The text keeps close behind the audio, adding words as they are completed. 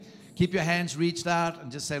Keep your hands reached out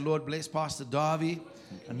and just say, Lord, bless Pastor Darby.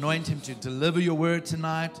 Anoint him to deliver your word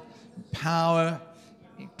tonight in power,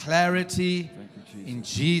 in clarity. In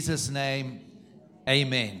Jesus' name,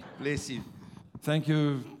 amen. Bless you. Thank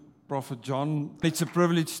you, Prophet John. It's a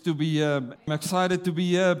privilege to be here. I'm excited to be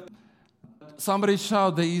here. Somebody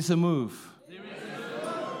shout, there is a move.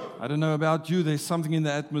 I don't know about you, there's something in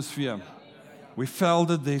the atmosphere. We felt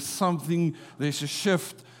it, there's something, there's a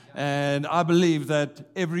shift. And I believe that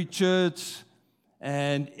every church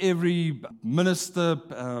and every minister,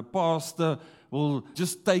 pastor will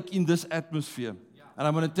just take in this atmosphere. And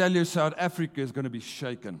I'm going to tell you, South Africa is going to be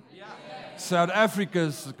shaken. South Africa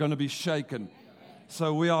is going to be shaken.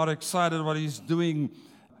 So we are excited what he's doing.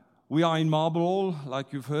 We are in Marble Hall,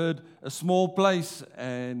 like you've heard, a small place,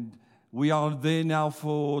 and we are there now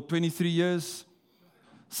for 23 years.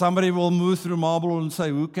 Somebody will move through Marble Hall and say,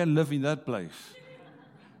 who can live in that place?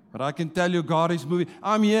 But I can tell you, God is moving.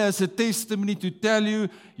 I'm here as a testimony to tell you,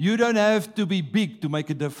 you don't have to be big to make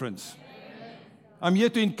a difference. I'm here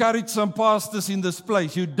to encourage some pastors in this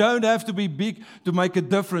place. You don't have to be big to make a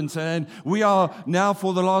difference. And we are now,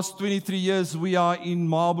 for the last 23 years, we are in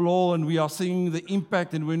Marble Hall and we are seeing the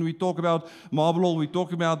impact. And when we talk about Marble Hall, we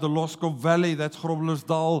talk about the Loskop Valley, that's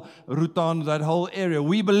Groblersdal, Rutan, that whole area.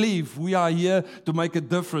 We believe we are here to make a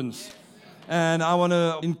difference. And I want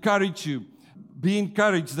to encourage you. Be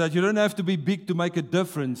encouraged that you don't have to be big to make a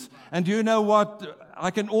difference. And you know what? I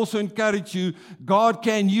can also encourage you, God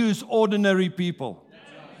can use ordinary people.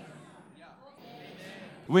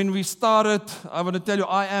 When we started, I want to tell you,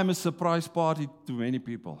 I am a surprise party to many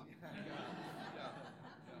people.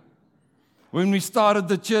 When we started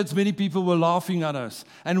the church, many people were laughing at us.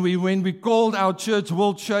 And when we called our church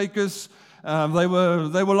World Shakers, they were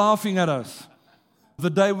laughing at us. The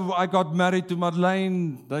day I got married to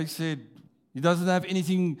Madeleine, they said, he doesn't have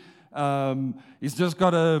anything, he's just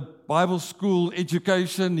got a Bible school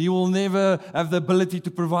education. He will never have the ability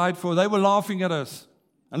to provide for. They were laughing at us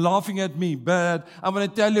and laughing at me. But I'm going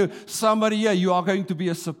to tell you, somebody here, you are going to be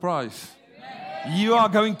a surprise. You are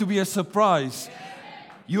going to be a surprise.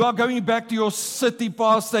 You are going back to your city,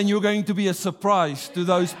 pastor, and you're going to be a surprise to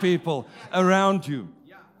those people around you.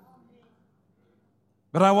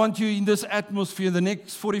 But I want you in this atmosphere, the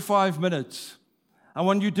next 45 minutes, I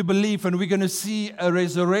want you to believe, and we're going to see a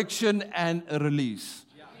resurrection and a release.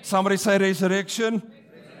 Somebody say resurrection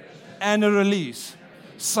and a release.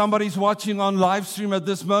 Somebody's watching on live stream at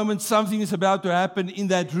this moment. Something is about to happen in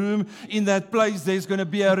that room, in that place. There's going to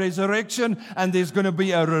be a resurrection and there's going to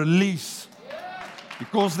be a release.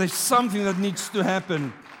 Because there's something that needs to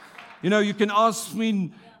happen. You know, you can ask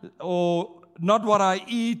me, or not what I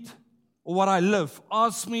eat or what I live.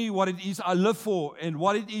 Ask me what it is I live for and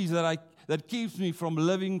what it is that keeps me from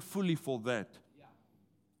living fully for that.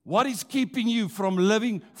 What is keeping you from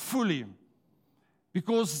living fully?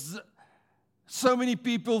 Because so many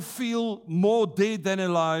people feel more dead than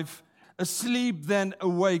alive, asleep than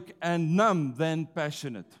awake, and numb than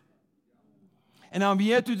passionate. And I'm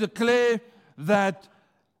here to declare that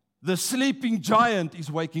the sleeping giant is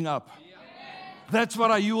waking up. That's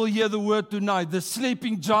what you will hear the word tonight. The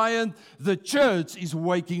sleeping giant, the church, is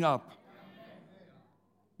waking up.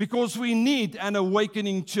 Because we need an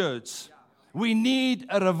awakening church. We need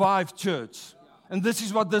a revived church. And this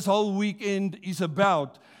is what this whole weekend is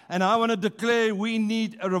about. And I want to declare we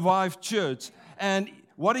need a revived church. And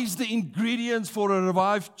what is the ingredients for a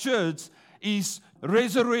revived church is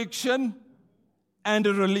resurrection and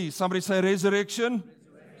a release. Somebody say resurrection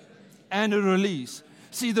and a release.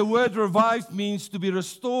 See, the word revived means to be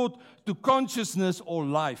restored to consciousness or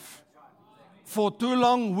life. For too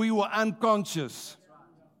long we were unconscious.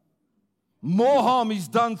 More harm is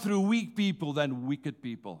done through weak people than wicked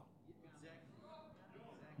people.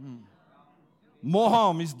 More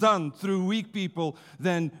harm is done through weak people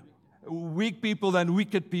than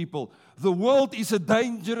wicked people. The world is a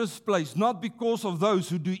dangerous place, not because of those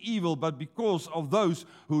who do evil, but because of those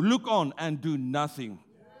who look on and do nothing.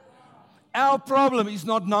 Our problem is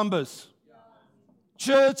not numbers.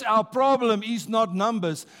 Church, our problem is not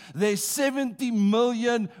numbers. There's 70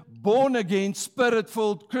 million born-again,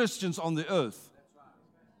 spirit-filled Christians on the earth.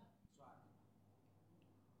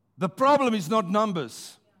 The problem is not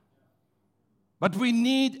numbers. But we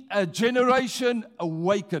need a generation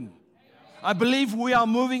awakened. I believe we are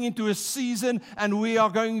moving into a season and we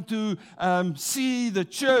are going to see the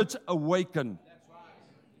church awaken.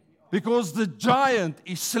 Because the giant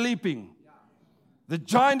is sleeping. The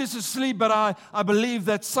giant is asleep, but I believe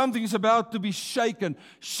that something is about to be shaken.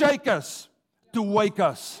 Shake us to wake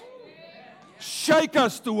us. Shake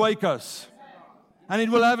us to wake us. And it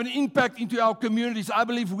will have an impact into our communities. I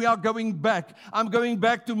believe we are going back. I'm going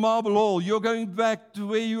back to Marble Hall. You're going back to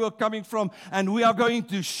where you are coming from. And we are going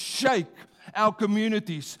to shake our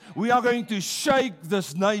communities. We are going to shake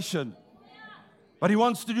this nation. But He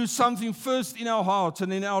wants to do something first in our hearts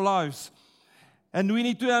and in our lives. And we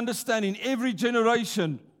need to understand in every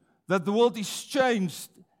generation that the world is changed.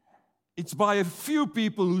 It's by a few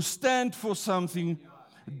people who stand for something,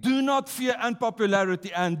 do not fear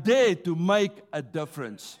unpopularity, and dare to make a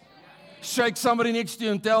difference. Shake somebody next to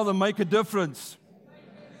you and tell them, make a difference.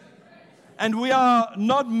 And we are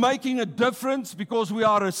not making a difference because we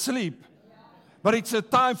are asleep, but it's a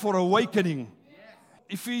time for awakening.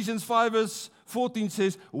 Ephesians 5 verse 14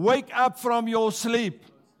 says, wake up from your sleep.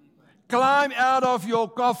 Climb out of your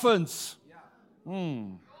coffins.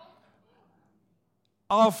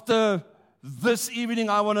 After this evening,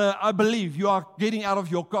 I believe you are getting out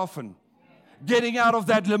of your coffin, getting out of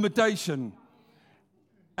that limitation.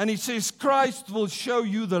 And He says, Christ will show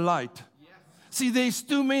you the light. See, there's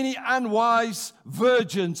too many unwise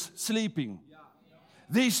virgins sleeping.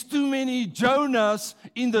 There's too many Jonahs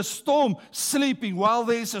in the storm sleeping. While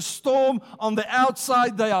there's a storm on the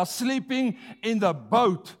outside, they are sleeping in the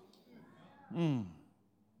boat.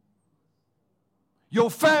 Your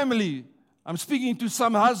family, I'm speaking to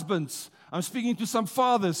some husbands, I'm speaking to some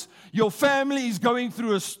fathers. Your family is going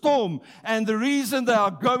through a storm, and the reason they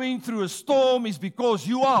are going through a storm is because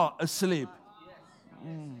you are asleep.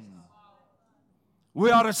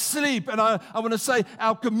 We are asleep, and I want to say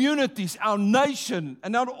our communities, our nation,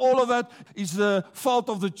 and not all of that is the fault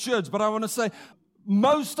of the church, but I want to say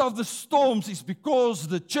most of the storms is because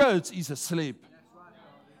the church is asleep.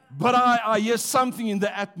 But I hear something in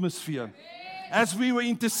the atmosphere. As we were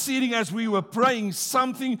interceding, as we were praying,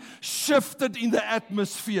 something shifted in the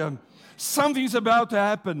atmosphere. Something's about to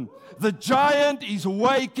happen. The giant is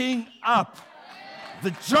waking up.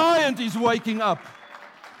 The giant is waking up.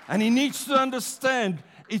 And he needs to understand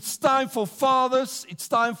it's time for fathers, it's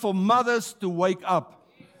time for mothers to wake up.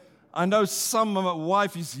 I know some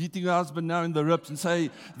wife is hitting her husband now in the ribs and say,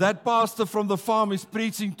 that pastor from the farm is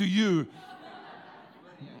preaching to you.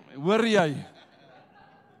 Hoor jy?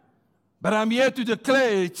 But I'm here to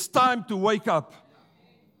declare it's time to wake up.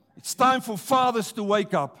 It's time for fathers to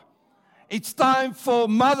wake up. It's time for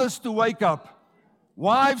mothers to wake up.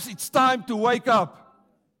 Wives, it's time to wake up.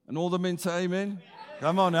 And all the men say amen.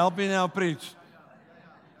 Come on, help me now preach.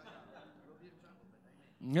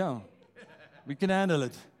 Yeah, we can handle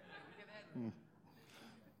it.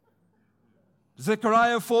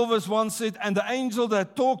 Zechariah 4 verse 1 said, and the angel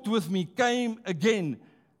that talked with me came again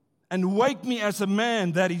and wake me as a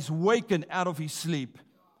man that is wakened out of his sleep.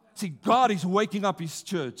 See, God is waking up His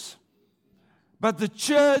church. But the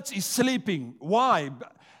church is sleeping. Why?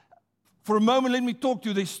 For a moment, let me talk to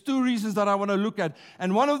you. There's two reasons that I want to look at.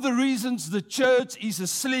 And one of the reasons the church is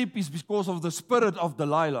asleep is because of the spirit of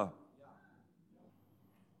Delilah.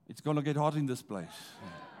 It's going to get hot in this place.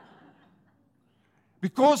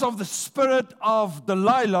 Because of the spirit of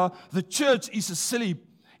Delilah, the church is asleep.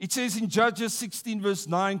 It says in Judges 16 verse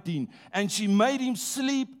 19, and she made him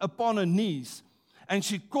sleep upon her knees, and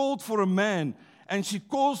she called for a man, and she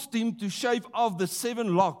caused him to shave off the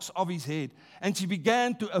 7 locks of his head, and she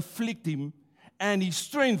began to afflict him, and his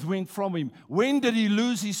strength went from him. When did he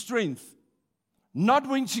lose his strength? Not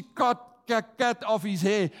when she cut off his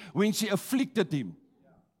hair, when she afflicted him.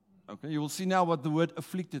 Okay, you will see now what the word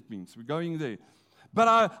afflicted means. We're going there. But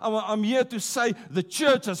I'm here to say the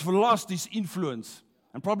church has lost its influence.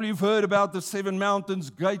 And probably you've heard about the 7 mountains,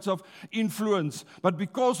 gates of influence. But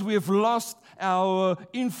because we have lost our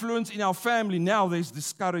influence in our family, now there's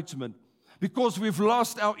discouragement. Because we've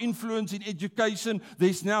lost our influence in education,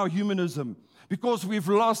 there's now humanism. Because we've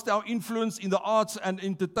lost our influence in the arts and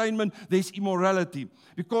entertainment, there's immorality.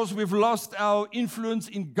 Because we've lost our influence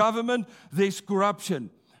in government, there's corruption.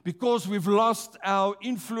 Because we've lost our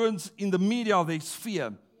influence in the media, there's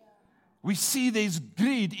fear. We see there's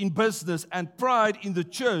greed in business and pride in the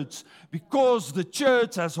church because the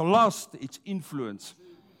church has lost its influence.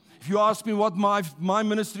 If you ask me what my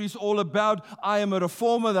ministry is all about, I am a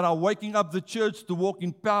reformer that are waking up the church to walk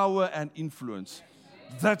in power and influence.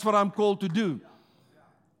 That's what I'm called to do.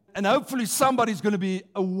 And hopefully somebody's going to be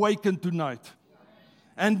awakened tonight.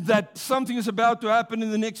 And that something is about to happen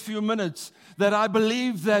in the next few minutes. That I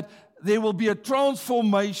believe that there will be a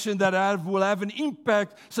transformation that will have an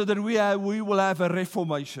impact so that we will have a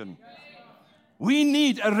reformation. We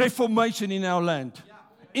need a reformation in our land,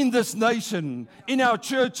 in this nation, in our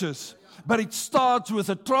churches. But it starts with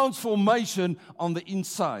a transformation on the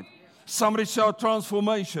inside. Somebody shout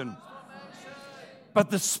transformation. But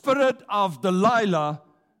the spirit of Delilah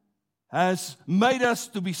has made us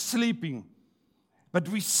to be sleeping. But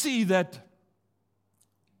we see that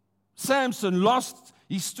Samson lost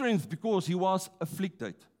his strength because he was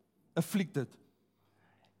afflicted.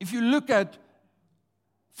 If you look at,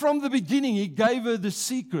 from the beginning, he gave her the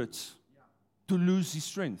secrets to lose his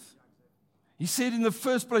strength. He said in the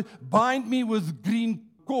first place, bind me with green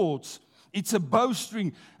cords. It's a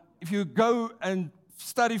bowstring. If you go and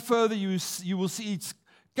study further, you will see it's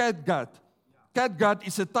catgut. Catgut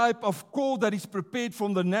is a type of cord that is prepared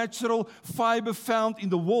from the natural fiber found in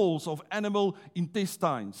the walls of animal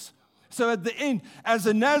intestines. So at the end, as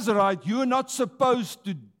a Nazirite, you are not supposed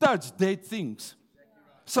to touch dead things.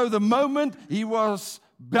 So the moment he was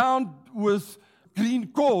bound with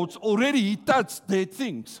green cords, already he touched dead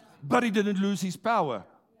things. But he didn't lose his power.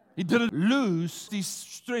 He didn't lose his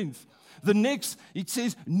strength. The next, it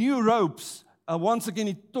says new ropes. Once again,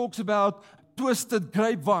 it talks about twisted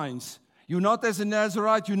grapevines. You're not, as a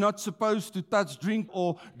Nazirite, you're not supposed to touch, drink,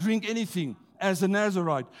 or drink anything as a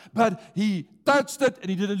Nazirite. But he touched it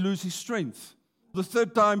and he didn't lose his strength. The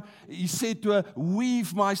third time, he said to her,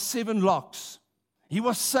 weave my 7 locks. He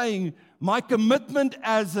was saying, my commitment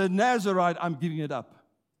as a Nazirite, I'm giving it up.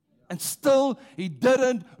 And still, he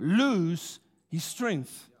didn't lose his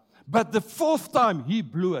strength. But the 4th time, he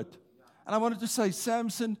blew it. And I wanted to say,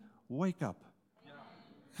 Samson, wake up.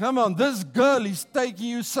 Come on, this girl is taking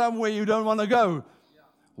you somewhere you don't want to go.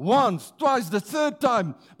 Once, twice, the 3rd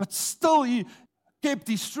time. But still, he kept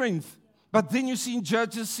his strength. But then you see in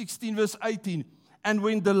Judges 16, verse 18, and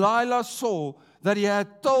when Delilah saw that he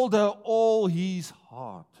had told her all his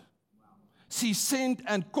heart, she sent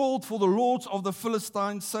and called for the lords of the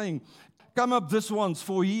Philistines, saying, come up this once,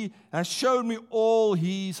 for he has shown me all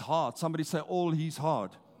his heart. Somebody say, all his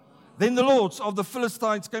heart. Then the lords of the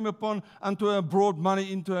Philistines came upon unto her, brought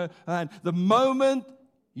money into her hand. The moment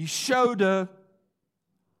he showed her,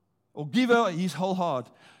 or give her his whole heart,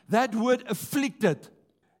 that word afflicted,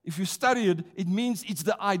 if you study it, it means it's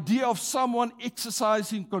the idea of someone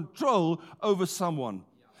exercising control over someone.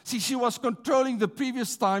 See, she was controlling the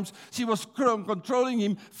previous times. She was controlling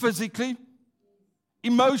him physically,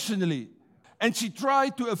 emotionally. And she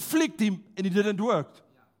tried to afflict him, and it didn't work.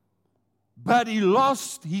 But he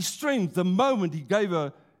lost his strength the moment he gave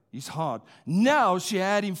her his heart. Now she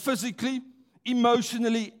had him physically,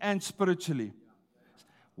 emotionally, and spiritually.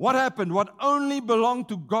 What happened? What only belonged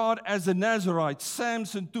to God as a Nazirite,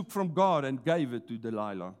 Samson took from God and gave it to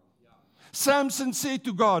Delilah. Samson said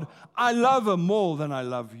to God, I love her more than I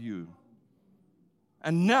love you.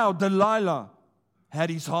 And now Delilah had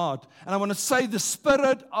his heart. And I want to say the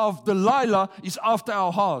spirit of Delilah is after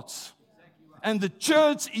our hearts. And the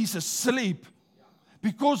church is asleep.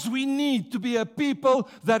 Because we need to be a people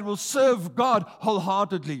that will serve God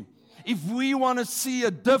wholeheartedly. If we want to see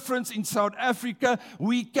a difference in South Africa,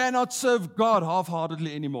 we cannot serve God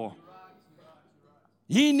half-heartedly anymore.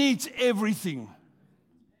 He needs everything.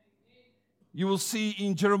 You will see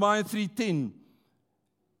in Jeremiah 3:10,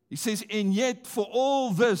 he says, and yet for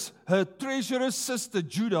all this, her treacherous sister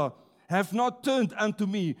Judah have not turned unto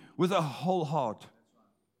me with a whole heart.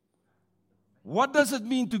 What does it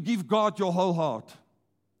mean to give God your whole heart?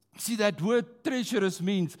 See, that word treacherous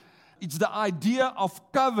means it's the idea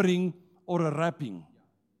of covering or a wrapping.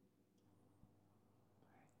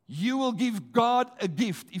 You will give God a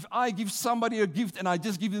gift. If I give somebody a gift and I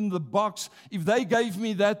just give them the box, if they gave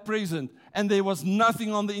me that present and there was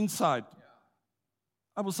nothing on the inside,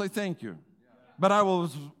 I will say thank you. But I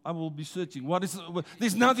will be searching.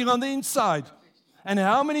 There's nothing on the inside. And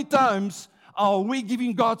how many times are we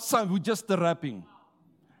giving God something with just the wrapping?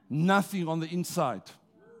 Nothing on the inside.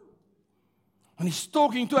 When he's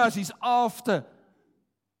talking to us, he's after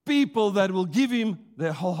people that will give him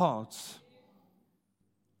their whole hearts.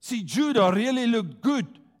 See, Judah really looked good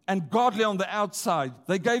and godly on the outside.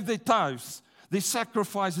 They gave their tithes, their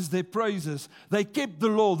sacrifices, their praises. They kept the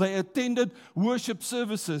law. They attended worship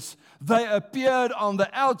services. They appeared on the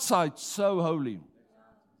outside so holy.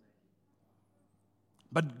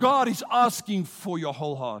 But God is asking for your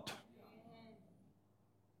whole heart.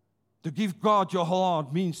 To give God your whole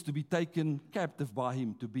heart means to be taken captive by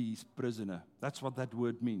Him, to be His prisoner. That's what that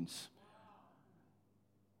word means.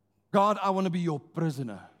 God, I want to be your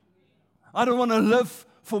prisoner. I don't want to live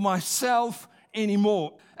for myself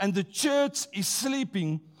anymore. And the church is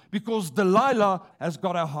sleeping because Delilah has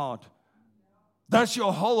got her heart. Does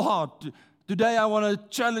your whole heart, today I want to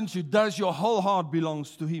challenge you, does your whole heart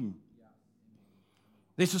belongs to Him?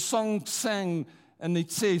 There's a song sang and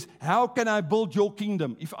it says, how can I build your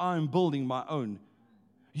kingdom if I am building my own?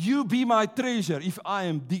 You be my treasure if I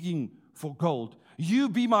am digging for gold. You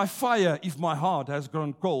be my fire if my heart has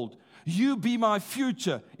grown cold. You be my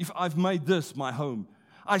future if I've made this my home.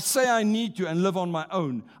 I say I need you and live on my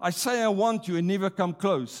own. I say I want you and never come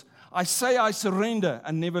close. I say I surrender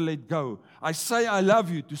and never let go. I say I love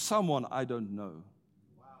you to someone I don't know.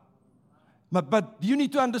 But you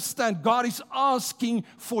need to understand, God is asking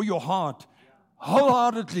for your heart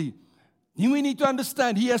wholeheartedly. We need to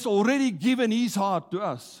understand He has already given His heart to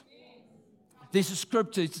us. There's a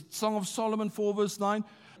scripture, it's Song of Solomon 4 verse 9.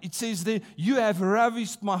 It says there, you have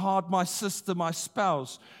ravished my heart, my sister, my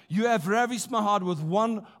spouse. You have ravished my heart with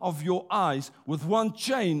one of your eyes, with one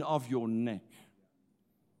chain of your neck.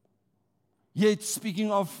 Yet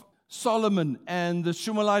speaking of Solomon and the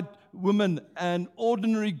Shunammite woman, an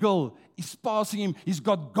ordinary girl is passing him. He's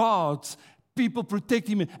got guards, people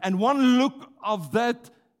protecting him. And one look of that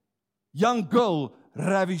young girl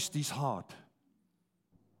ravished his heart.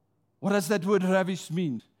 What does that word ravish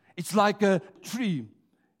mean? It's like a tree.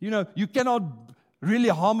 You know, you cannot really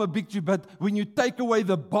harm a big tree, but when you take away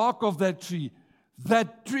the bark of that tree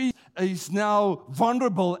is now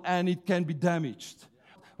vulnerable and it can be damaged.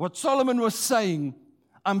 What Solomon was saying,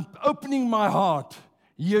 I'm opening my heart.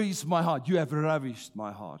 Here is my heart. You have ravished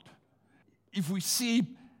my heart. If we see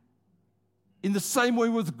in the same way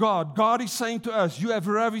with God, God is saying to us, you have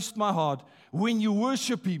ravished my heart. When you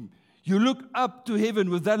worship Him, you look up to heaven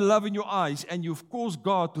with that love in your eyes, and you've caused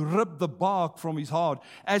God to rip the bark from His heart.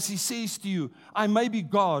 As He says to you, I may be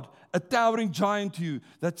God, a towering giant to you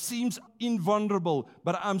that seems invulnerable,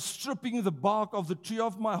 but I'm stripping the bark of the tree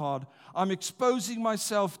of my heart. I'm exposing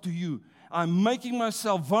myself to you. I'm making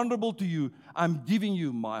myself vulnerable to you. I'm giving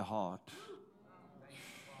you my heart.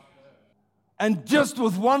 And just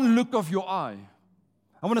with one look of your eye,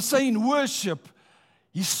 I want to say in worship,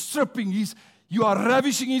 He's stripping, you are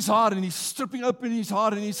ravishing His heart, and He's stripping open His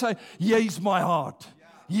heart, and He's saying, here is my heart.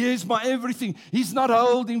 Here is my everything. He's not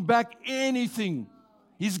holding back anything.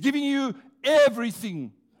 He's giving you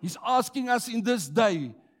everything. He's asking us in this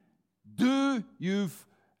day, do you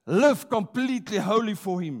live completely holy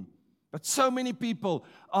for Him? But so many people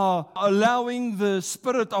are allowing the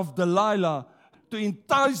spirit of Delilah to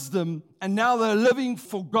entice them, and now they're living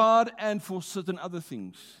for God and for certain other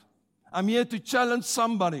things. I'm here to challenge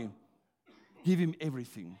somebody. Give Him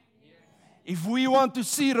everything. If we want to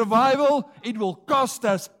see revival, it will cost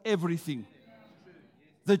us everything.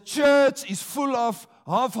 The church is full of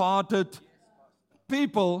half-hearted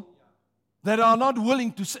people that are not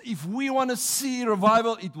willing to say, if we want to see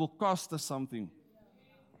revival, it will cost us something.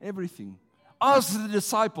 Everything. Ask the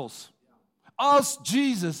disciples. Ask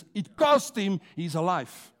Jesus. It cost Him His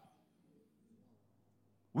life.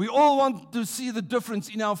 We all want to see the difference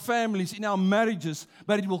in our families, in our marriages,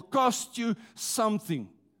 but it will cost you something.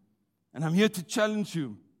 And I'm here to challenge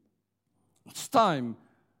you. It's time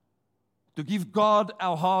to give God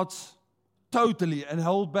our hearts totally and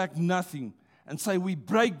hold back nothing and say we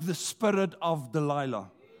break the spirit of Delilah.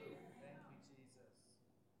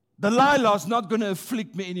 Delilah is not going to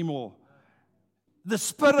afflict me anymore. The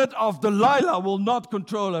spirit of Delilah will not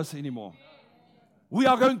control us anymore. We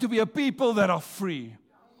are going to be a people that are free.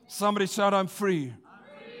 Somebody shout, I'm free.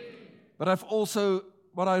 But I've also,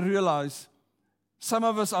 what I realize, some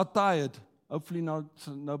of us are tired. Hopefully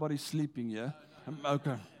nobody's sleeping here.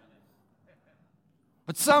 Okay.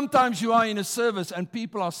 But sometimes you are in a service and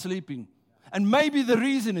people are sleeping. And maybe the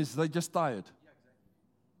reason is they're just tired.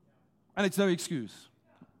 And it's no excuse.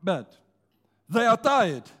 But they are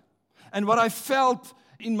tired. And what I felt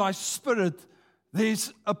in my spirit,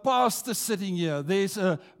 there's a pastor sitting here, there's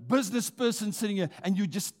a business person sitting here, and you're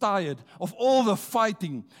just tired of all the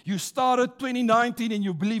fighting. You started 2019 and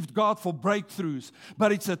you believed God for breakthroughs,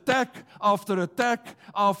 but it's attack after attack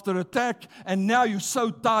after attack, and now you're so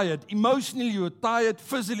tired. Emotionally you are tired,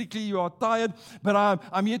 physically you are tired, but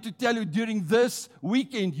I'm here to tell you during this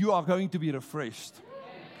weekend you are going to be refreshed.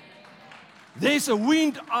 There's a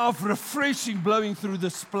wind of refreshing blowing through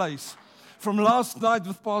this place. From last night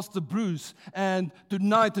with Pastor Bruce, and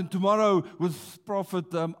tonight and tomorrow with Prophet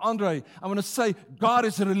Andre, I want to say God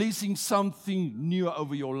is releasing something new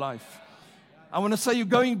over your life. I want to say you're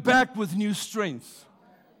going back with new strength.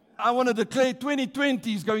 I want to declare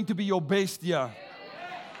 2020 is going to be your best year.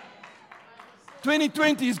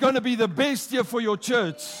 2020 is going to be the best year for your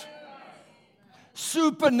church.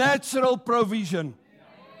 Supernatural provision.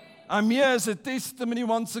 I'm here as a testimony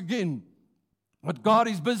once again. What God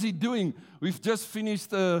is busy doing. We've just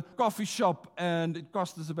finished a coffee shop and it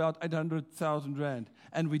cost us about 800,000 rand.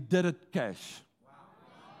 And we did it cash.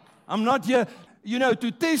 I'm not here,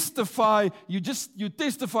 to testify. You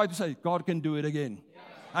testify to say, God can do it again.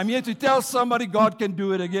 I'm here to tell somebody God can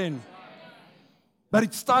do it again. But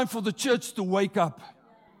it's time for the church to wake up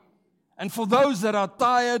And for those that are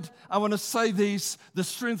tired, I want to say this, the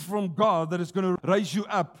strength from God that is going to raise you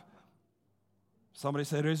up. Somebody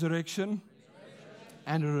say resurrection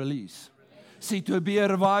and a release. See, to be a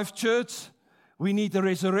revived church, we need a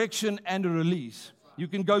resurrection and a release. You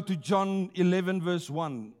can go to John 11 verse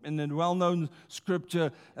 1 in the well-known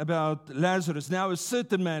scripture about Lazarus. Now a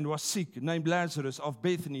certain man was sick, named Lazarus of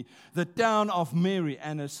Bethany, the town of Mary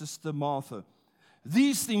and her sister Martha.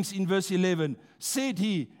 These things in verse 11 said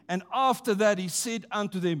he, and after that he said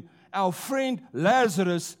unto them, our friend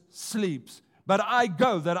Lazarus sleeps, but I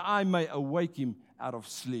go that I may awake him out of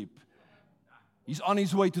sleep. He's on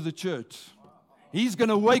his way to the church. He's going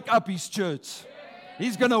to wake up his church.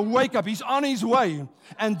 He's going to wake up. He's on his way.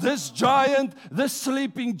 And this giant, this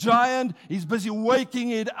sleeping giant, he's busy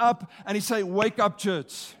waking it up. And he say, wake up,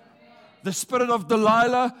 church. The spirit of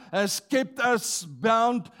Delilah has kept us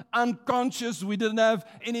bound, unconscious. We didn't have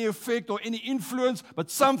any effect or any influence,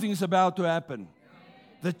 but something is about to happen.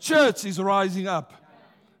 The church is rising up.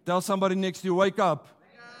 Tell somebody next to you, wake up.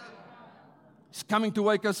 He's coming to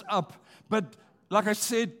wake us up. But like I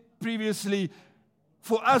said previously,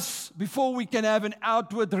 for us, before we can have an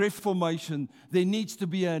outward reformation, there needs to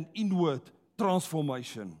be an inward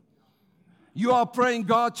transformation. You are praying,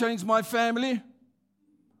 God, change my family.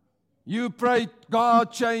 You pray,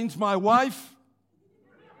 God, change my wife.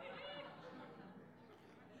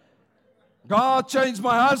 God, change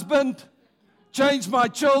my husband. Change my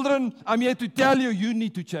children. I'm here to tell you, you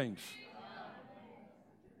need to change.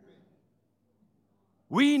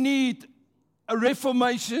 We need a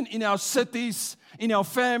reformation in our cities, in our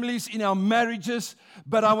families, in our marriages.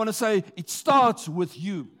 But I want to say, it starts with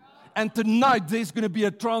you. And tonight, there's going to be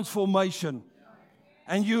a transformation.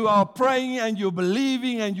 And you are praying and you're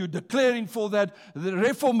believing and you're declaring for that, the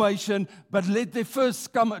reformation, but let there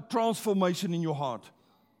first come a transformation in your heart.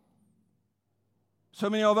 So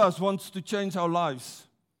many of us want to change our lives,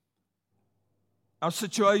 our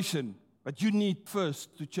situation, but you need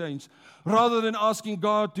first to change. Rather than asking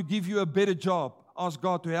God to give you a better job, ask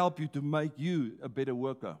God to help you to make you a better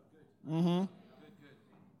worker.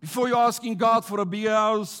 Before you're asking God for a bigger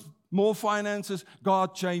house, more finances,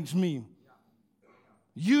 God, change me.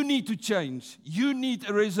 You need to change. You need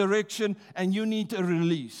a resurrection and you need a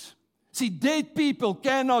release. See, dead people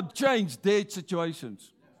cannot change dead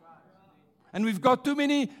situations. And we've got too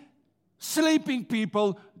many sleeping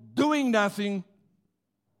people doing nothing,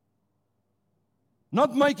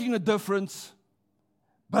 not making a difference,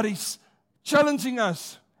 but He's challenging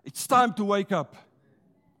us. It's time to wake up.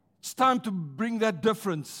 It's time to bring that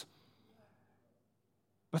difference.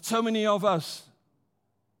 But so many of us,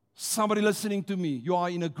 somebody listening to me, you are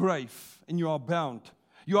in a grave and you are bound.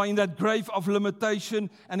 You are in that grave of limitation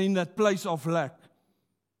and in that place of lack.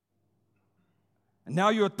 And now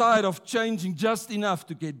you're tired of changing just enough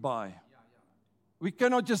to get by. We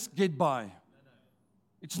cannot just get by.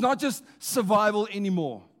 It's not just survival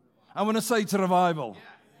anymore. I want to say it's revival.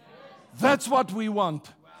 That's what we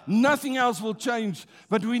want. Nothing else will change,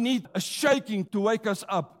 but we need a shaking to wake us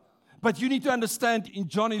up. But you need to understand, in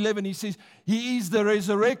John 11, He says, He is the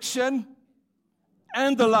resurrection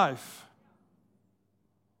and the life.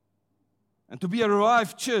 And to be a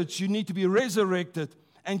revived church, you need to be resurrected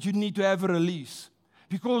and you need to have a release.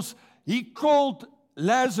 Because He called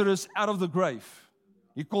Lazarus out of the grave.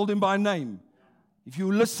 He called him by name. If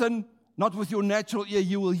you listen, not with your natural ear,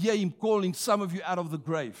 you will hear Him calling some of you out of the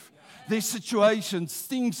grave. There's situations,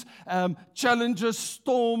 things, challenges,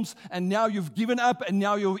 storms, and now you've given up and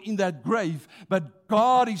now you're in that grave. But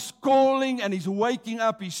God is calling and He's waking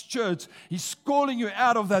up His church. He's calling you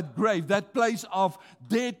out of that grave, that place of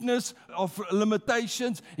deadness, of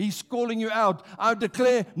limitations. He's calling you out. I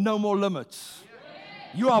declare no more limits.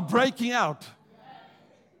 You are breaking out.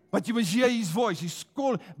 But you must hear His voice. He's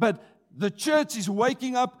calling. But the church is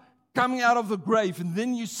waking up, coming out of the grave, and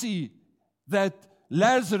then you see that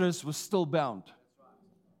Lazarus was still bound.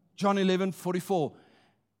 John 11:44.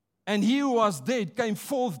 And he who was dead came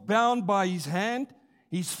forth bound by his hand,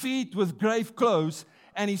 his feet with grave clothes,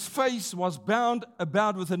 and his face was bound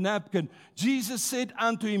about with a napkin. Jesus said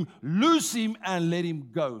unto him, loose him and let him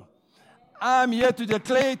go. I'm here to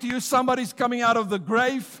declare to you, somebody's coming out of the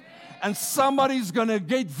grave, and somebody's going to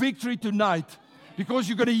get victory tonight. Because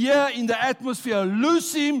you're going to hear in the atmosphere,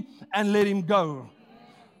 loose him and let him go.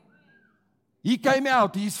 He came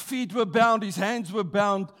out, his feet were bound, his hands were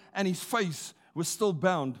bound, and his face was still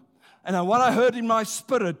bound. And what I heard in my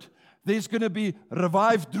spirit, there's going to be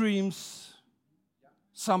revived dreams.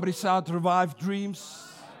 Somebody shout, revived dreams.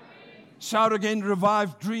 Shout again,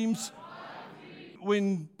 revived dreams.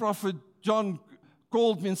 When Prophet John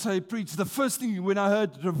called me and said, preach. The first thing when I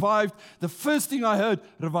heard revived, the first thing I heard,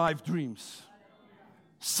 revived dreams.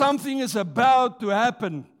 Something is about to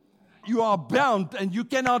happen. You are bound and you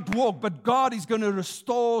cannot walk, but God is going to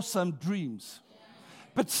restore some dreams.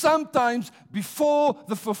 But sometimes before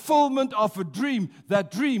the fulfillment of a dream,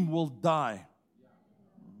 that dream will die.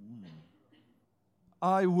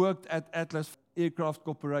 I worked at Atlas Aircraft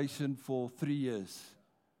Corporation for 3 years.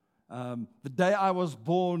 The day I was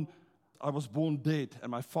born dead,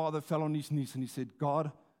 and my father fell on his knees and he said,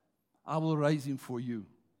 God, I will raise him for you.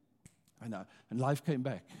 And life came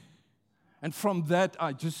back. And from that,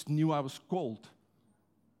 I just knew I was called.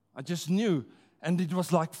 I just knew. And it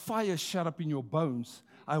was like fire shut up in your bones.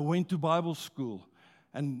 I went to Bible school.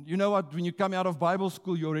 And you know what? When you come out of Bible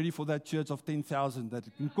school, you're ready for that church of 10,000 that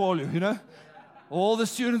can call you, you know? All the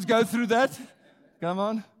students go through that. Come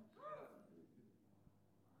on.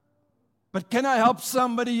 But can I help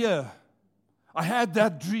somebody here? I had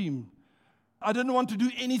that dream. I didn't want to do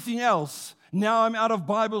anything else. Now I'm out of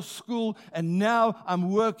Bible school, and now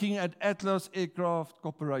I'm working at Atlas Aircraft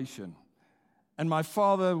Corporation. And my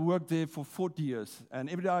father worked there for 40 years. And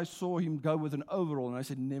every day I saw him go with an overall, and I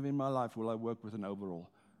said, never in my life will I work with an overall.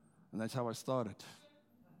 And that's how I started.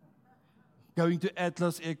 Going to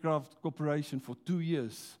Atlas Aircraft Corporation for 2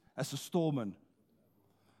 years as a storeman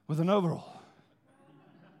with an overall.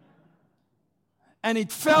 And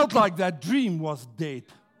it felt like that dream was dead.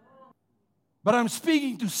 But I'm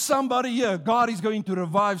speaking to somebody here. God is going to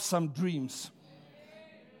revive some dreams.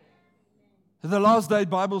 The last day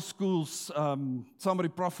Bible schools, somebody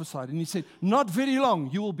prophesied, and he said, not very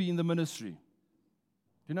long, you will be in the ministry.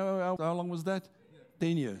 You know how long was that?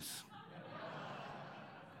 10 years.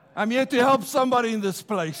 I'm here to help somebody in this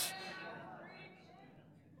place.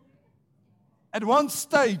 At one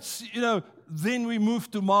stage, then we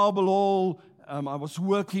moved to Marble Hall. I was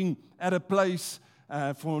working at a place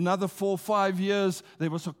for another 4 or 5 years.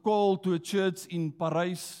 There was a call to a church in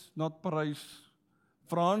Paris, not Paris,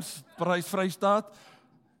 France, Paris, Vrystaat.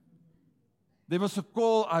 There was a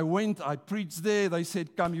call. I went, I preached there. They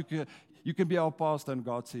said, come, you can be our pastor. And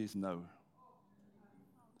God says, no.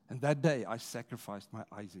 And that day, I sacrificed my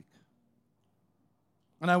Isaac.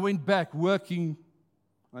 And I went back working.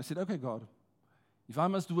 And I said, okay, God, if I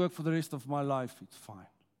must work for the rest of my life, it's fine.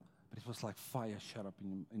 But it was like fire shut up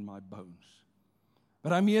in my bones.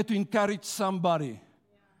 But I'm here to encourage somebody.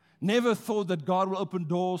 Never thought that God will open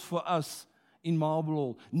doors for us in Marble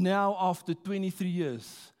Hall. Now, after 23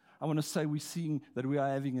 years, I want to say we're seeing that we are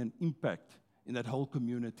having an impact in that whole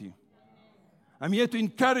community. I'm here to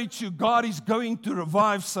encourage you. God is going to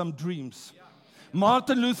revive some dreams.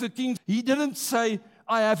 Martin Luther King, he didn't say,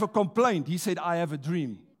 I have a complaint. He said, I have a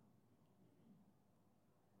dream.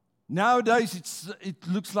 Nowadays, it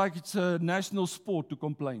looks like it's a national sport to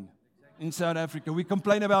complain in South Africa. We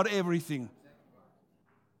complain about everything.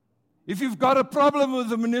 If you've got a problem with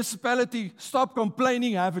the municipality, stop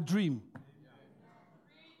complaining. I have a dream.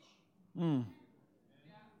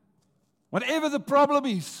 Whatever the problem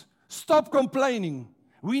is, stop complaining.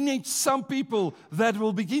 We need some people that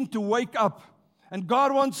will begin to wake up. And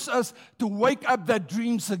God wants us to wake up that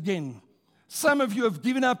dreams again. Some of you have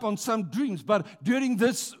given up on some dreams, but during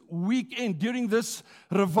this weekend, during this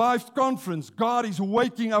revived conference, God is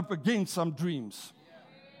waking up again some dreams.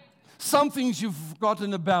 Some things you've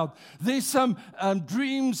forgotten about. There's some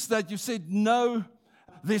dreams that you said, no,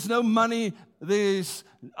 there's no money,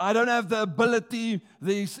 I don't have the ability,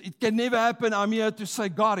 it can never happen. I'm here to say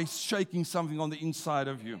God is shaking something on the inside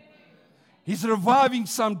of you. He's reviving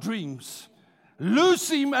some dreams. Loose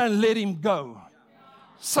him and let him go.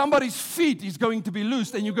 Somebody's feet is going to be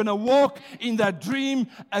loosed and you're going to walk in that dream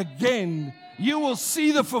again. You will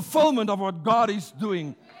see the fulfillment of what God is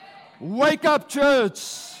doing. Wake up,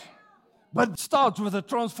 church. But it starts with a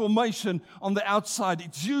transformation on the outside.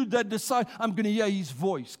 It's you that decide, I'm going to hear his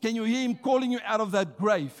voice. Can you hear him calling you out of that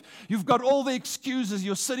grave? You've got all the excuses.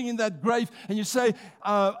 You're sitting in that grave and you say,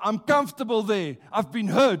 I'm comfortable there. I've been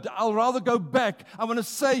hurt. I'll rather go back. I want to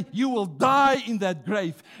say you will die in that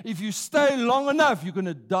grave. If you stay long enough, you're going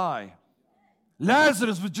to die.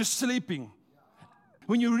 Lazarus was just sleeping.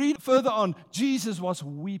 When you read further on, Jesus was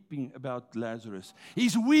weeping about Lazarus.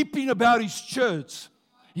 He's weeping about his church.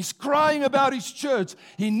 He's crying about his church.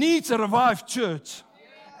 He needs a revived church.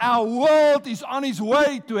 Our world is on its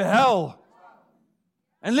way to hell.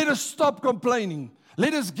 And let us stop complaining.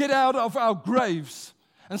 Let us get out of our graves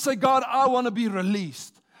and say, God, I want to be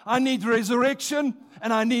released. I need resurrection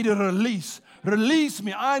and I need a release. Release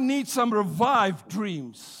me. I need some revived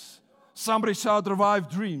dreams. Somebody shout revived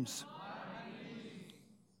dreams.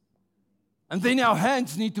 And then our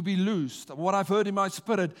hands need to be loosed. What I've heard in my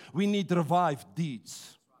spirit, we need revived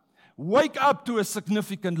deeds. Wake up to a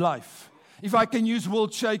significant life. If I can use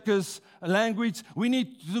World Shakers language, we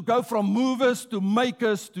need to go from movers to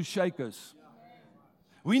makers to shakers.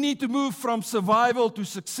 We need to move from survival to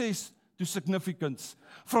success to significance,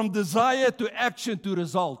 from desire to action to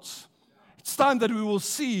results. It's time that we will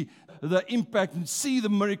see the impact and see the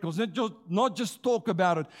miracles, not just talk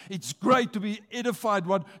about it. It's great to be edified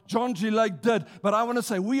what John G. Lake did, but I want to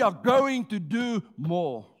say we are going to do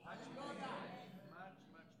more.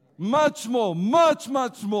 Much more, much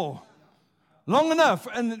more. Long enough,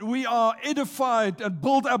 and we are edified and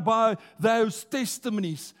built up by those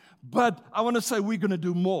testimonies. But I want to say we're going to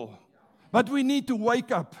do more. But we need to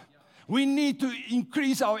wake up. We need to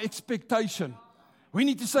increase our expectation. We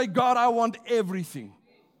need to say, God, I want everything.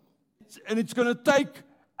 And it's going to take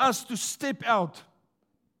us to step out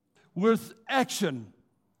with action.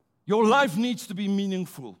 Your life needs to be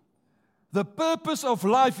meaningful. The purpose of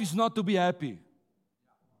life is not to be happy.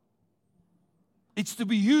 It's to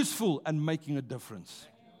be useful and making a difference.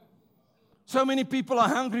 So many people are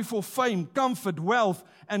hungry for fame, comfort, wealth,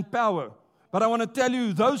 and power. But I want to tell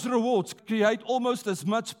you, those rewards create almost as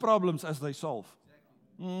much problems as they solve.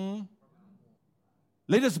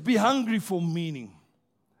 Let us be hungry for meaning.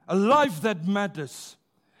 A life that matters.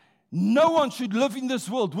 No one should live in this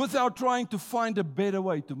world without trying to find a better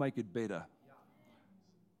way to make it better.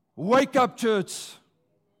 Wake up, church.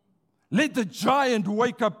 Let the giant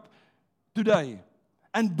wake up today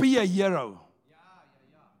and be a hero.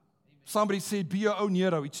 Somebody said, be your own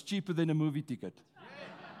hero. It's cheaper than a movie ticket.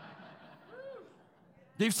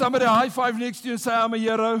 Give somebody a high five next to you and say, I'm a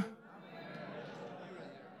hero.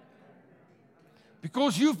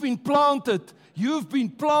 Because you've been planted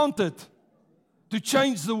to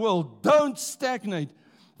change the world. Don't stagnate.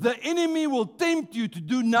 The enemy will tempt you to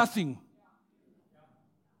do nothing.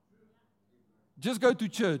 Just go to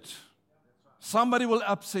church. Somebody will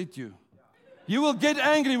upset you. You will get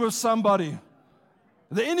angry with somebody.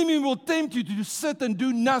 The enemy will tempt you to sit and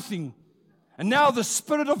do nothing. And now the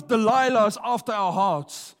spirit of Delilah is after our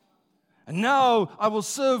hearts. And now I will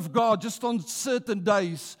serve God just on certain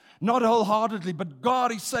days, not wholeheartedly, but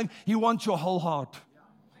God is saying He wants your whole heart.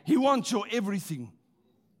 He wants your everything.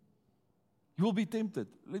 You will be tempted.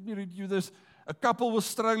 Let me read you this. A couple was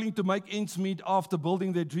struggling to make ends meet after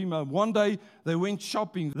building their dream home. One day, they went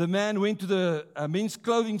shopping. The man went to the men's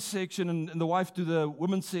clothing section and the wife to the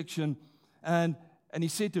women's section. And he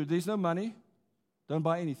said to her, there's no money. Don't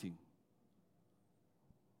buy anything.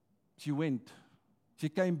 She went. She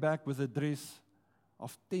came back with a dress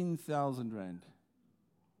of 10,000 rand.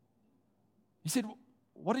 He said,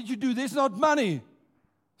 what did you do? There's not money.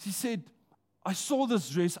 She said, I saw this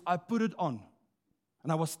dress. I put it on.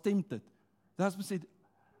 And I was tempted. The husband said,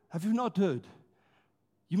 have you not heard?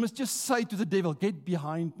 You must just say to the devil, get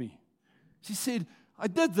behind me. She said, I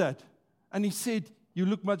did that. And he said, you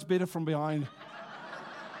look much better from behind.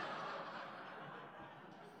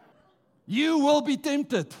 You will be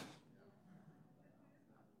tempted.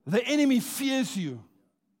 The enemy fears you.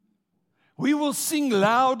 We will sing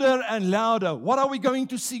louder and louder. What are we going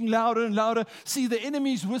to sing louder and louder? See, the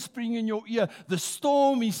enemy is whispering in your ear. The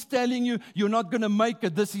storm is telling you, you're not going to make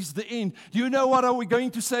it. This is the end. Do you know what are we going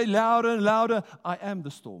to say louder and louder? I am the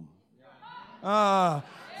storm.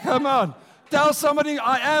 Come on. Tell somebody,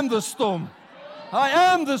 I am the storm. I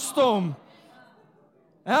am the storm.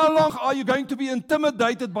 How long are you going to be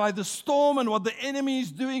intimidated by the storm and what the enemy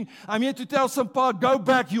is doing? I'm here to tell some part, go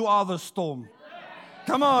back, you are the storm.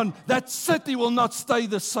 Come on, that city will not stay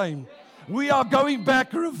the same. We are going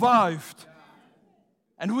back revived.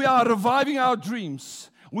 And we are reviving our dreams.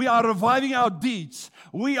 We are reviving our deeds.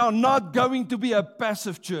 We are not going to be a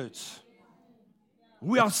passive church.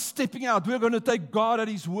 We are stepping out. We're going to take God at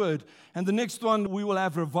His word. And the next one, we will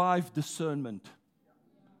have revived discernment.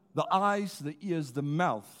 The eyes, the ears, the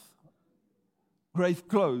mouth. Grave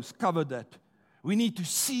clothes, cover that. We need to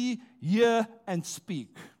see, hear, and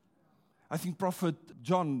speak. I think Prophet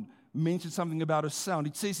John mentioned something about a sound.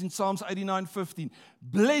 It says in Psalms 89:15,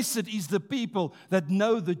 blessed is the people that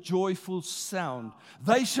know the joyful sound.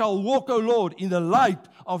 They shall walk, O Lord, in the light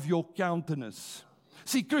of your countenance.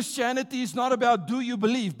 See, Christianity is not about do you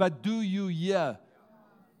believe, but do you hear?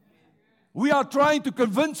 We are trying to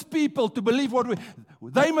convince people to believe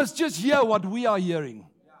they must just hear what we are hearing.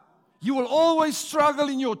 You will always struggle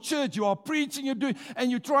in your church. You are preaching, you're doing, and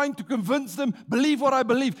you're trying to convince them, believe what I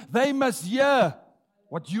believe. They must hear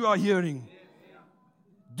what you are hearing.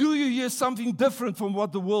 Do you hear something different from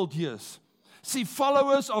what the world hears? See,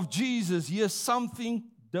 followers of Jesus hear something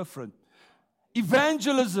different.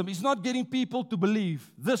 Evangelism is not getting people to believe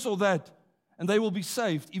this or that. and they will be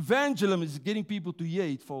saved. Evangelism is getting people to hear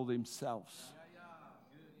it for themselves.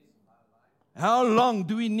 How long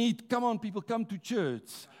do we need? Come on, people, come to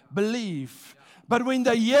church. Believe. But when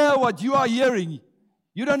they hear what you are hearing,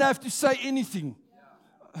 you don't have to say anything.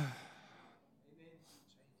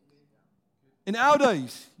 In our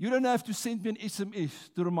days, you don't have to send me an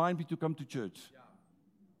SMS to remind me to come to church.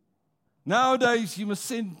 Nowadays, you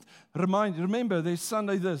must remember, there's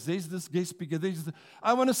Sunday there's this guest speaker,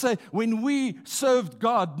 I want to say, when we served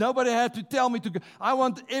God, nobody had to tell me to go. I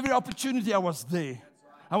want every opportunity I was there.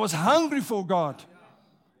 I was hungry for God.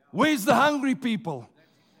 Where's the hungry people?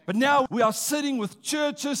 But now we are sitting with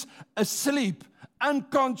churches asleep,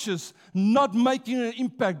 unconscious, not making an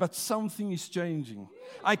impact, but something is changing.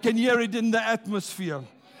 I can hear it in the atmosphere.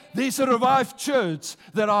 There's a revived church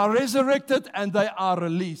that are resurrected and they are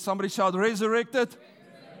released. Somebody shout, resurrected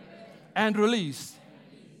and released.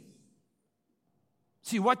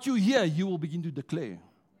 See, what you hear, you will begin to declare.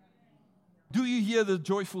 Do you hear the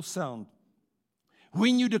joyful sound?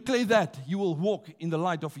 When you declare that, you will walk in the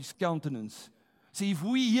light of His countenance. See, if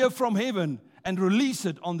we hear from heaven and release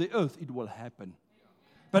it on the earth, it will happen.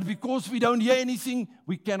 But because we don't hear anything,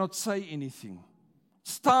 we cannot say anything.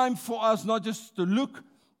 It's time for us not just to look,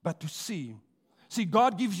 but to see. See,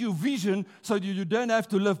 God gives you vision so that you don't have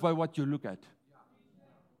to live by what you look at.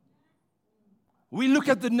 We look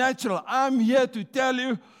at the natural. I'm here to tell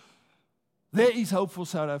you, there is hope for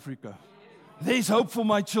South Africa. There's hope for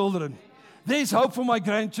my children. There's hope for my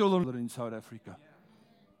grandchildren in South Africa.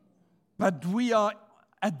 But we are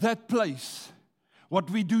at that place. What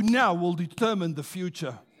we do now will determine the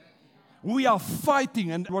future. We are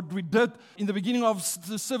fighting, and what we did in the beginning of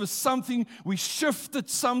the service, we shifted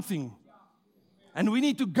something. And we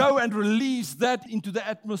need to go and release that into the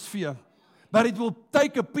atmosphere. But it will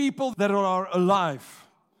take a people that are alive,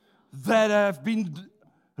 that have been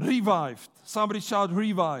revived. Somebody shout,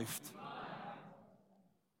 revived.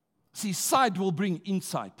 See, sight will bring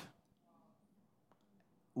insight.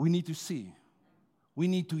 We need to see. We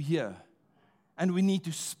need to hear. And we need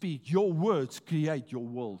to speak. Your words create your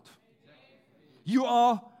world. You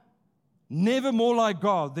are never more like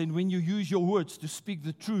God than when you use your words to speak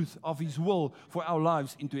the truth of His will for our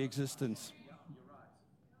lives into existence.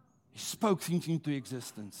 He spoke things into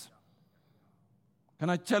existence. Can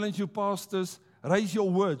I challenge you, pastors? Raise your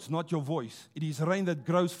words, not your voice. It is rain that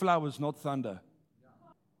grows flowers, not thunder.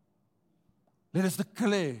 Let us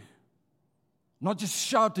declare, not just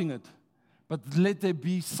shouting it, but let there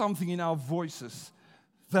be something in our voices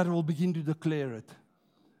that will begin to declare it.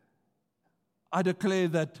 I declare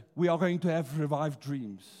that we are going to have revived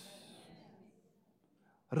dreams,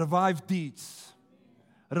 revived deeds,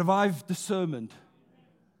 revived discernment.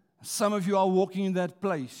 Some of you are walking in that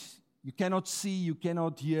place. You cannot see, you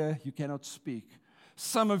cannot hear, you cannot speak.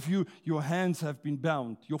 Some of you, your hands have been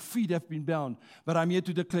bound, your feet have been bound. But I'm here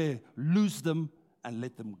to declare, loose them and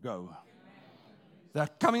let them go. They're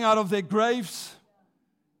coming out of their graves,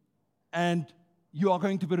 and you are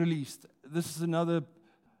going to be released. This is another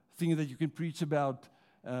thing that you can preach about.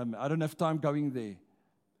 I don't have time going there.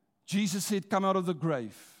 Jesus said, come out of the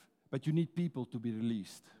grave, but you need people to be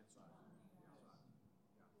released.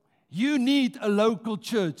 You need a local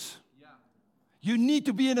church. You need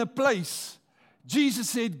to be in a place. Jesus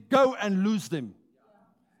said, go and lose them.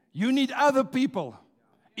 You need other people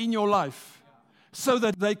in your life so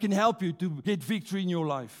that they can help you to get victory in your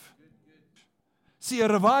life. See, a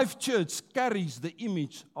revived church carries the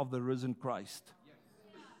image of the risen Christ.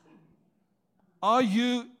 Are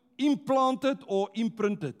you implanted or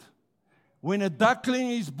imprinted? When a duckling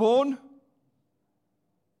is born,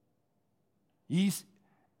 he's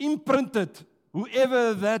imprinted.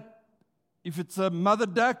 Whoever that, if it's a mother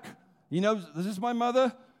duck, he knows this is my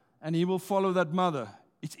mother, and he will follow that mother.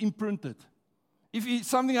 It's imprinted. If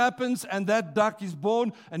something happens and that duck is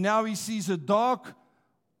born, and now he sees a dog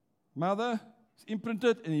mother, it's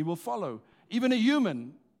imprinted, and he will follow. Even a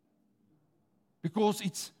human, because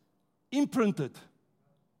it's imprinted.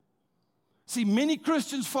 See, many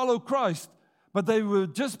Christians follow Christ, but they were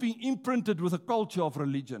just being imprinted with a culture of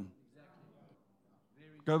religion.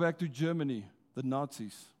 Go back to Germany, the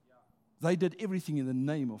Nazis. They did everything in the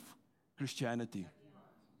name of Christianity.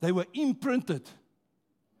 They were imprinted.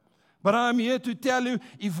 But I'm here to tell you,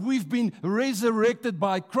 if we've been resurrected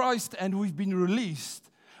by Christ and we've been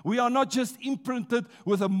released, we are not just imprinted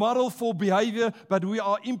with a model for behavior, but we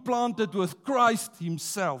are implanted with Christ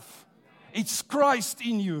Himself. It's Christ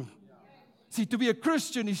in you. See, to be a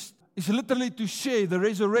Christian is literally to share the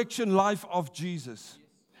resurrection life of Jesus.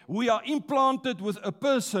 We are implanted with a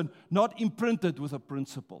person, not imprinted with a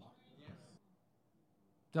principle.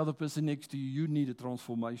 Tell the person next to you, you need a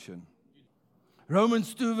transformation.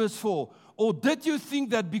 Romans 2 verse 4. Or did you think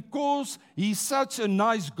that because He's such a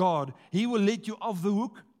nice God, He will let you off the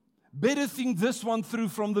hook? Better think this one through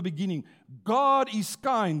from the beginning. God is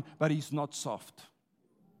kind, but He's not soft.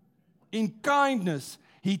 In kindness,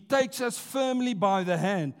 He takes us firmly by the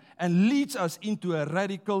hand and leads us into a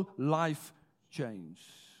radical life change.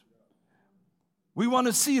 We want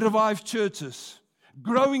to see revived churches,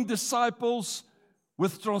 growing disciples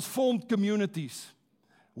with transformed communities.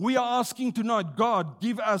 We are asking tonight, God,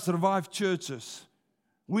 give us revived churches.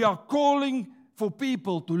 We are calling for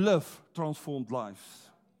people to live transformed lives.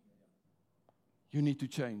 You need to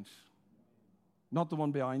change. Not the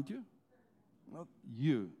one behind you. Not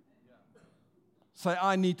you. Say,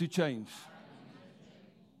 I need to change.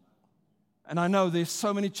 And I know there's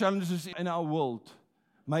so many challenges in our world.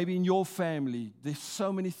 Maybe in your family, there's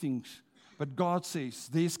so many things. But God says,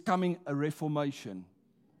 there's coming a reformation.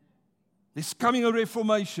 There's coming a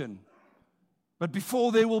reformation. But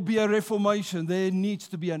before there will be a reformation, there needs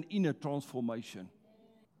to be an inner transformation.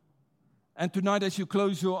 And tonight, as you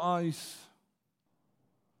close your eyes,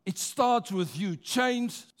 it starts with you.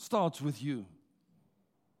 Change starts with you.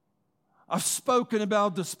 I've spoken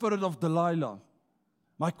about the spirit of Delilah.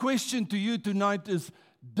 My question to you tonight is,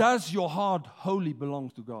 does your heart wholly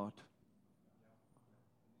belong to God?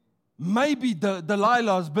 Maybe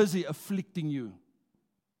Delilah is busy afflicting you.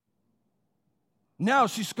 Now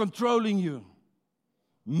she's controlling you.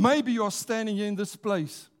 Maybe you're standing here in this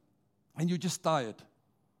place and you're just tired.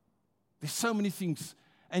 There's so many things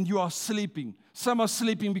and you are sleeping. Some are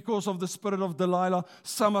sleeping because of the spirit of Delilah.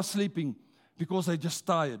 Some are sleeping because they're just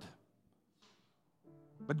tired.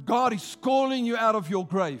 But God is calling you out of your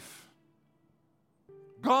grave.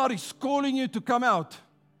 God is calling you to come out.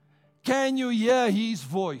 Can you hear His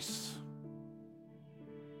voice?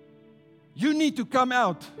 You need to come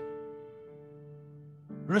out.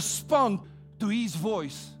 Respond to His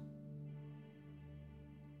voice.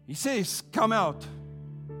 He says, come out.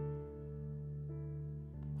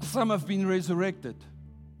 Some have been resurrected,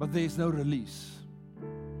 but there is no release.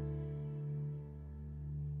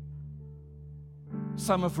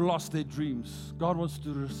 Some have lost their dreams. God wants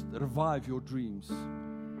to revive your dreams.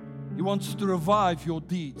 He wants to revive your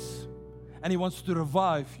deeds. And He wants to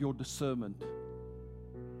revive your discernment.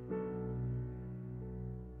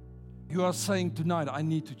 You are saying tonight, I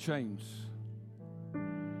need to change.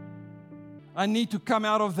 I need to come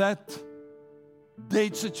out of that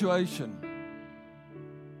dead situation.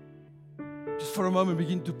 Just for a moment,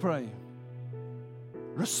 begin to pray.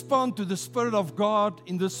 Respond to the Spirit of God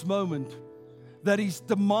in this moment that is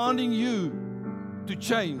demanding you to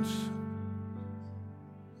change.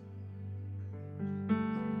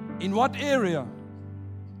 In what area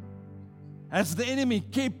has the enemy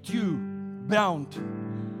kept you bound?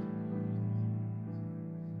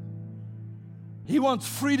 He wants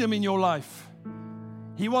freedom in your life.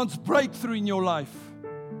 He wants breakthrough in your life.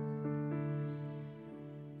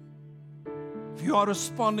 If you are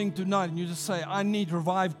responding tonight and you just say, I need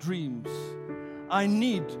revived dreams. I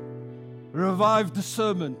need revived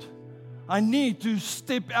discernment. I need to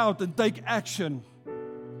step out and take action.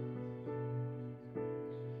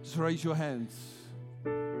 Just raise your hands.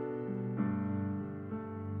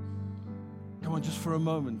 Come on, just for a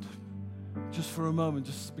moment. Just for a moment,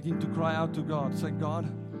 just begin to cry out to God. Say, God,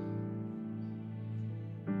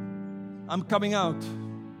 I'm coming out.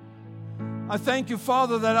 I thank you,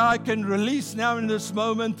 Father, that I can release now in this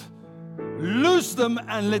moment, loose them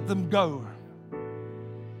and let them go.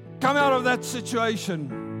 Come out of that situation.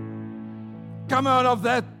 Come out of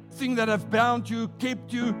that thing that have bound you,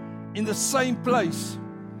 kept you in the same place.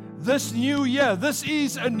 This new year, this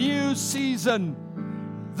is a new season.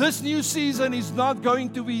 This new season is not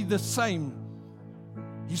going to be the same.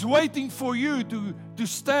 He's waiting for you to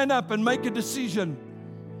stand up and make a decision.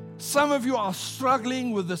 Some of you are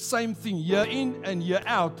struggling with the same thing year in and year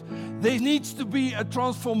out. There needs to be a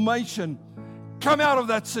transformation. Come out of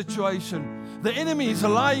that situation. The enemy is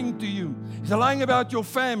lying to you. He's lying about your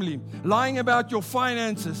family, lying about your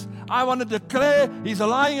finances. I want to declare he's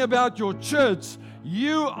lying about your church.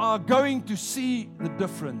 You are going to see the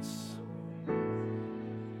difference.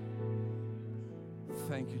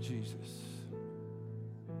 Thank you, Jesus.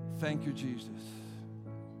 Thank you, Jesus.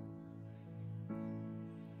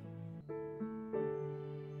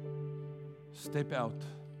 Step out.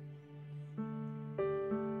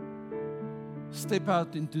 Step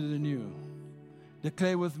out into the new.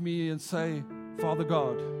 Declare with me and say, Father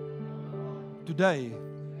God, today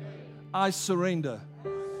I surrender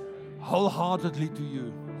wholeheartedly to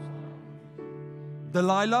you.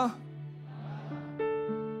 Delilah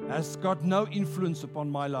has got no influence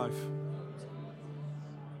upon my life.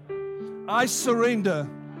 I surrender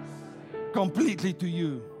completely to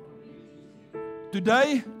you.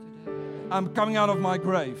 Today, I'm coming out of my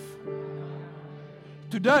grave.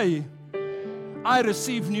 Today, I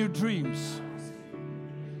receive new dreams.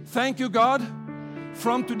 Thank you, God.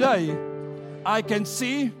 From today, I can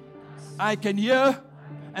see, I can hear,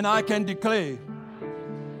 and I can declare.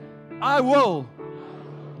 I will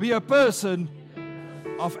be a person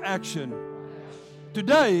of action.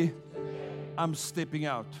 Today, I'm stepping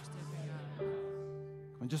out.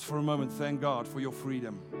 And just for a moment, thank God for your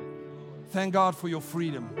freedom. Thank God for your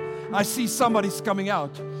freedom. I see somebody's coming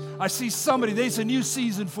out. I see somebody. There's a new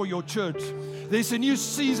season for your church. There's a new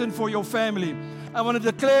season for your family. I want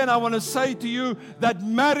to declare and I want to say to you that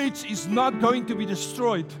marriage is not going to be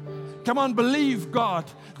destroyed. Come on, believe God.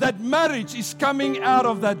 That marriage is coming out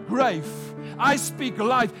of that grave. I speak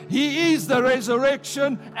life. He is the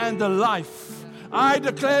resurrection and the life. I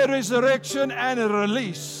declare resurrection and a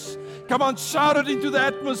release. Come on, shout it into the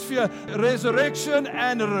atmosphere. Resurrection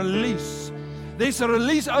and a release. There's a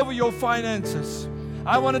release over your finances.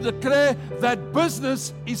 I want to declare that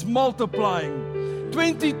business is multiplying.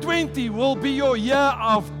 2020 will be your year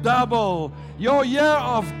of double. Your year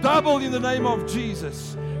of double in the name of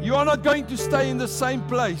Jesus. You are not going to stay in the same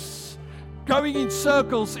place, going in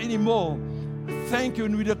circles anymore. Thank you,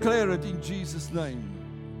 and we declare it in Jesus' name.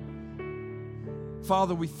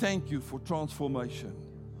 Father, we thank you for transformation.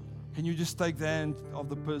 Can you just take the hand of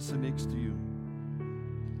the person next to you?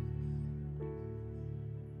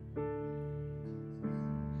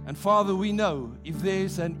 And Father, we know if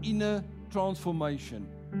there's an inner transformation,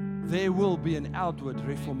 there will be an outward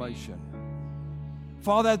reformation.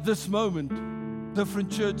 Father, at this moment, different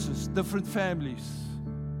churches, different families,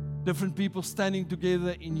 different people standing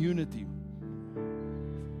together in unity.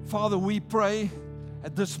 Father, we pray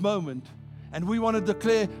at this moment, and we want to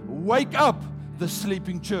declare, wake up the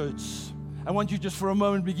sleeping church. I want you just for a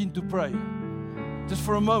moment begin to pray. Just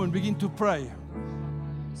for a moment begin to pray.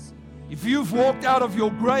 If you've walked out of your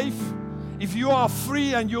grave, if you are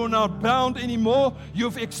free and you're not bound anymore,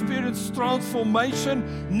 you've experienced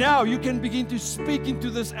transformation, now you can begin to speak into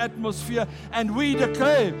this atmosphere, and we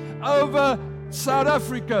declare over South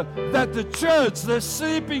Africa that the church, the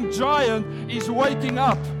sleeping giant, is waking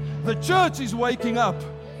up. The church is waking up.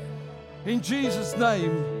 In Jesus'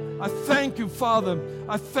 name, I thank you, Father.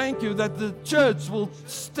 I thank you that the church will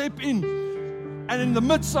step in. And in the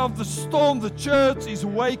midst of the storm, the church is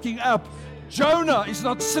waking up. Jonah is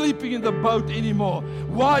not sleeping in the boat anymore.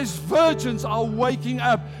 Wise virgins are waking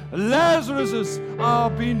up. Lazarus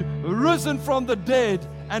are being risen from the dead.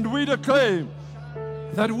 And we declare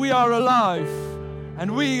that we are alive.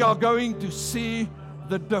 And we are going to see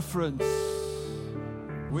the difference.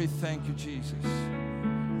 We thank you, Jesus.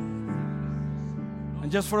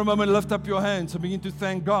 And just for a moment, lift up your hands and begin to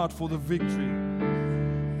thank God for the victory.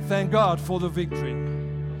 Thank God for the victory.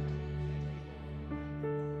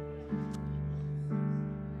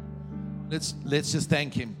 Let's just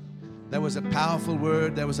thank Him. That was a powerful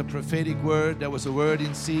word. That was a prophetic word. That was a word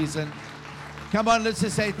in season. Come on, let's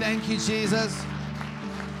just say thank you, Jesus.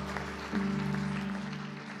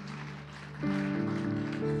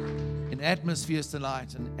 In atmospheres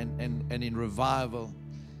tonight and in revival,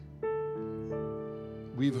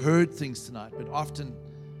 we've heard things tonight, but often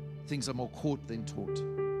things are more caught than taught.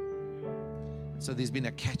 So there's been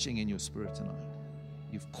a catching in your spirit tonight.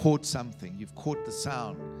 You've caught something. You've caught the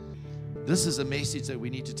sound. This is a message that we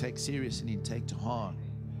need to take seriously and take to heart.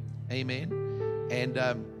 Amen. And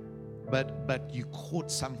but you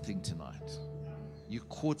caught something tonight. You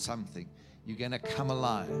caught something. You're going to come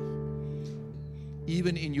alive.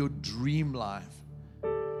 Even in your dream life,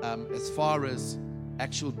 as far as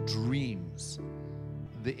actual dreams,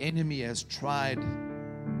 the enemy has tried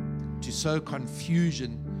to sow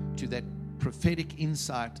confusion to that prophetic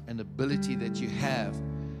insight and ability that you have,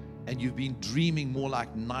 and you've been dreaming more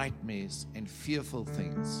like nightmares and fearful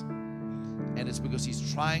things. And it's because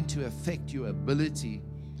he's trying to affect your ability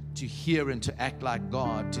to hear and to act like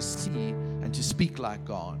God, to see and to speak like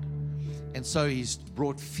God. And so he's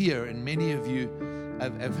brought fear, and many of you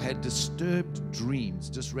have had disturbed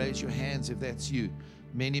dreams. Just raise your hands if that's you.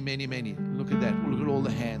 Many, many, many. Look at that. Look at all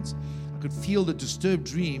the hands. I could feel the disturbed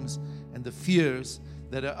dreams and the fears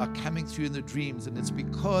that are coming through in the dreams. And it's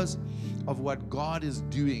because of what God is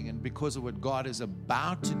doing and because of what God is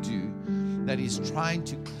about to do that he's trying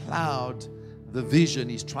to cloud the vision.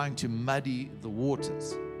 He's trying to muddy the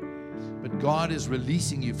waters. But God is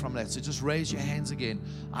releasing you from that. So just raise your hands again.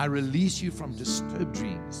 I release you from disturbed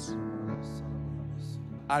dreams.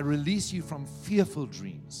 I release you from fearful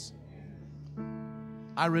dreams.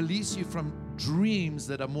 I release you from dreams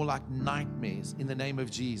that are more like nightmares in the name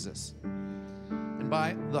of Jesus.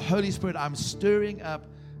 by the Holy Spirit, I'm stirring up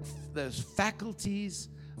those faculties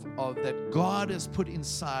that God has put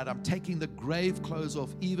inside. I'm taking the grave clothes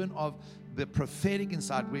off, even of the prophetic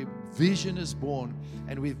inside, where vision is born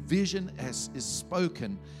and where vision is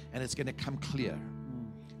spoken, and it's going to come clear.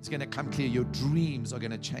 It's going to come clear. Your dreams are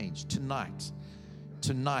going to change tonight.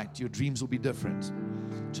 Tonight, your dreams will be different.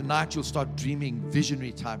 Tonight, you'll start dreaming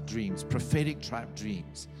visionary type dreams, prophetic type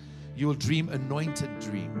dreams. You will dream anointed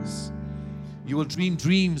dreams. You will dream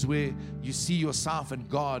dreams where you see yourself and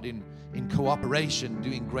God in cooperation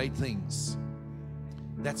doing great things.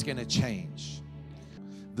 That's going to change.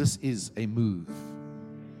 This is a move.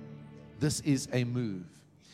 This is a move.